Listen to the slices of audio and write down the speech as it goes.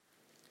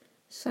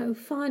So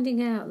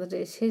finding out that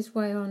it's his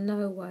way or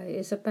no way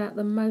is about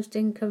the most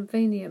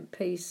inconvenient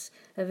piece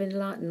of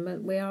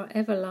enlightenment we are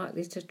ever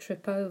likely to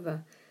trip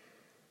over.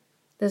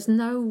 There's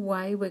no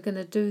way we're going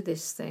to do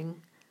this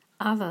thing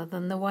other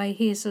than the way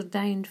he has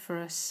ordained for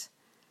us,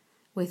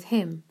 with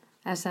him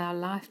as our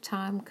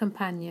lifetime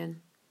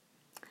companion.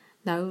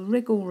 No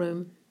wriggle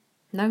room,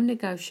 no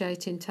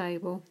negotiating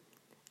table.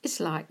 It's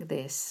like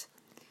this.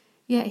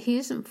 Yet he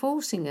isn't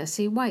forcing us.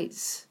 He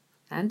waits,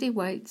 and he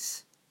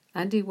waits,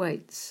 and he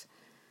waits.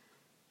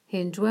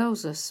 He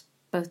indwells us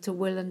both to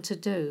will and to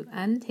do,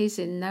 and he's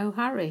in no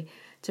hurry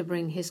to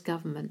bring his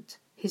government,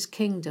 his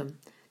kingdom,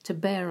 to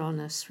bear on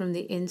us from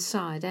the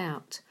inside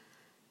out.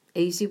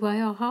 Easy way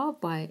or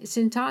hard way, it's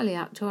entirely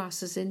up to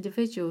us as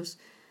individuals.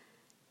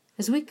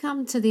 As we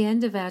come to the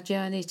end of our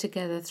journey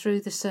together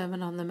through the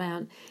Sermon on the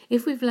Mount,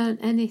 if we've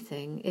learnt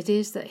anything, it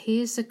is that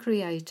he is the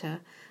creator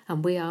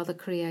and we are the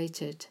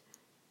created.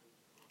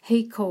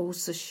 He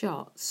calls the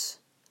shots.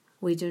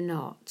 We do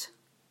not.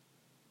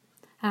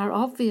 Our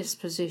obvious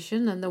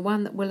position, and the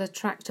one that will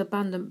attract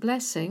abundant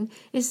blessing,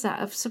 is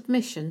that of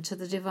submission to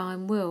the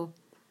divine will.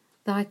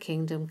 Thy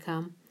kingdom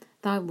come,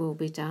 thy will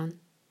be done.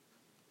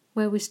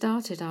 Where we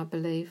started, I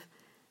believe.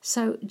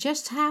 So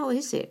just how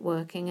is it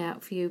working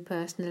out for you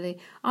personally?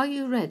 Are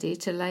you ready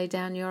to lay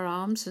down your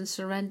arms and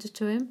surrender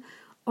to him?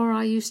 Or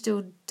are you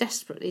still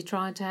desperately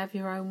trying to have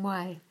your own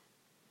way?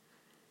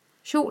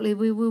 Shortly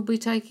we will be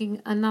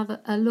taking a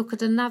look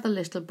at another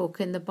little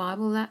book in the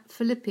Bible, that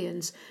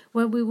Philippians,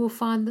 where we will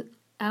find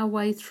our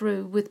way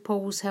through, with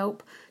Paul's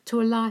help,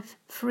 to a life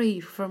free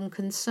from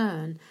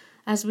concern,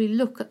 as we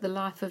look at the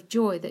life of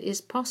joy that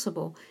is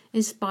possible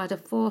in spite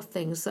of four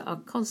things that are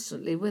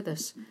constantly with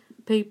us: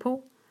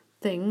 people,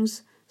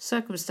 things,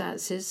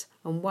 circumstances,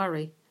 and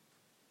worry.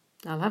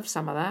 I'll have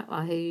some of that,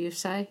 I hear you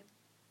say.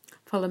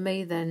 Follow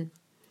me then.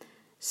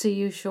 See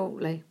you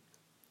shortly.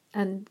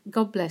 And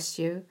God bless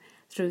you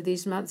through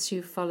these months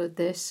you've followed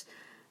this.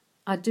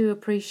 I do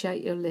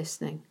appreciate your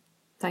listening.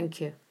 Thank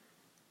you.